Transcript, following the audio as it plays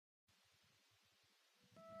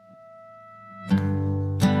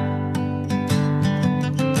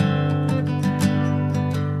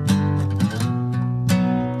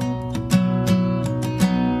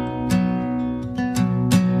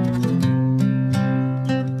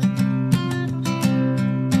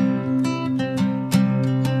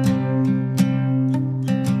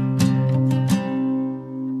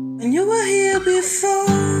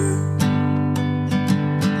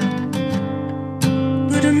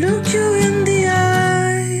look you in the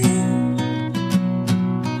eye,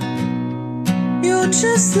 you're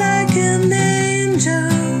just like an angel.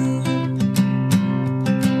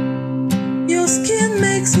 Your skin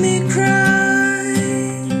makes me cry.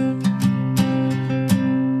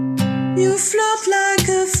 You float like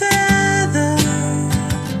a feather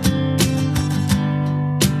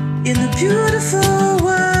in a beautiful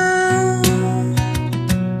world.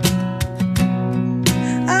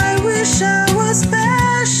 I wish I was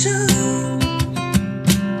special.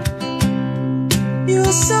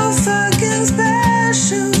 You're so fucking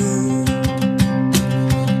special.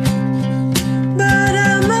 But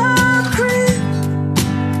I'm a creep.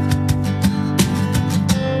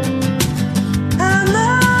 I'm a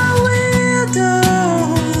weirdo.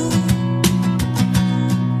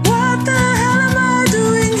 What the hell am I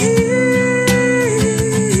doing here?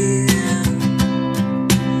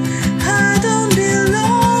 I don't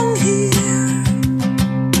belong here.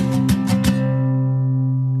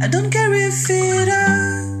 I don't care if it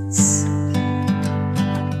hurts.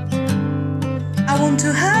 I want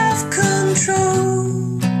to have control.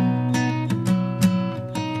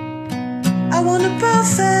 I want a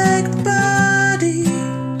perfect body.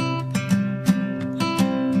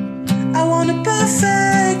 I want a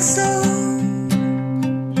perfect soul.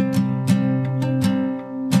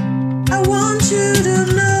 I want you to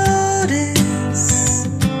notice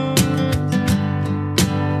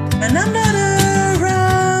when I'm not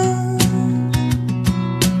around.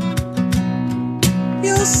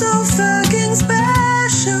 You're so fucking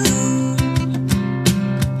special.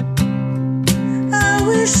 I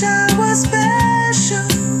wish I was special.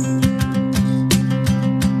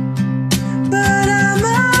 But I'm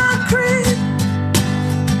a creep.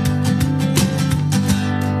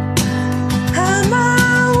 I'm a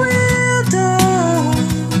weirdo.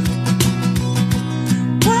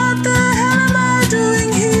 What the hell am I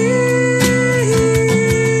doing here?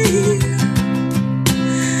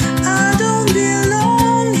 I don't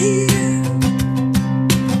belong here.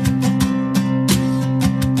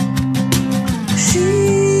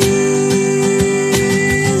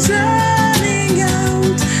 She's running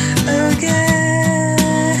out again.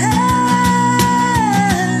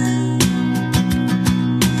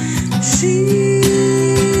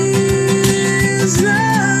 She's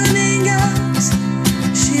running out.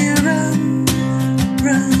 She run,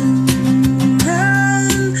 run,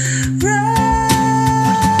 run, run.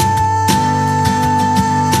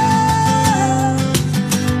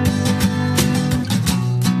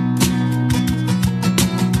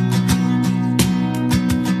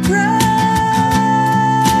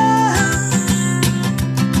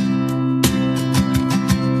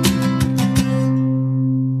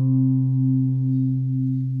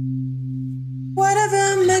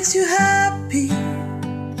 Whatever makes you happy,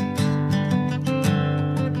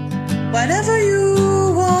 whatever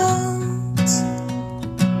you want.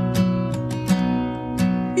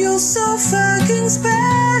 You're so fucking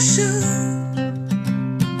special.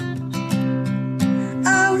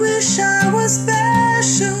 I wish I was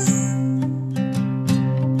special.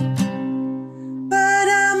 But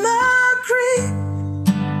I'm a creep.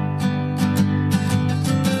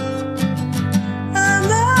 I'm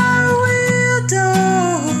a weirdo.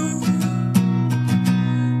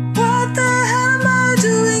 What the hell am I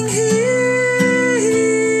doing here?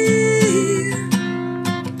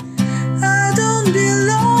 I don't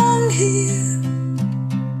belong here.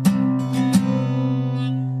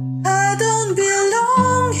 I don't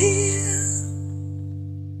belong here.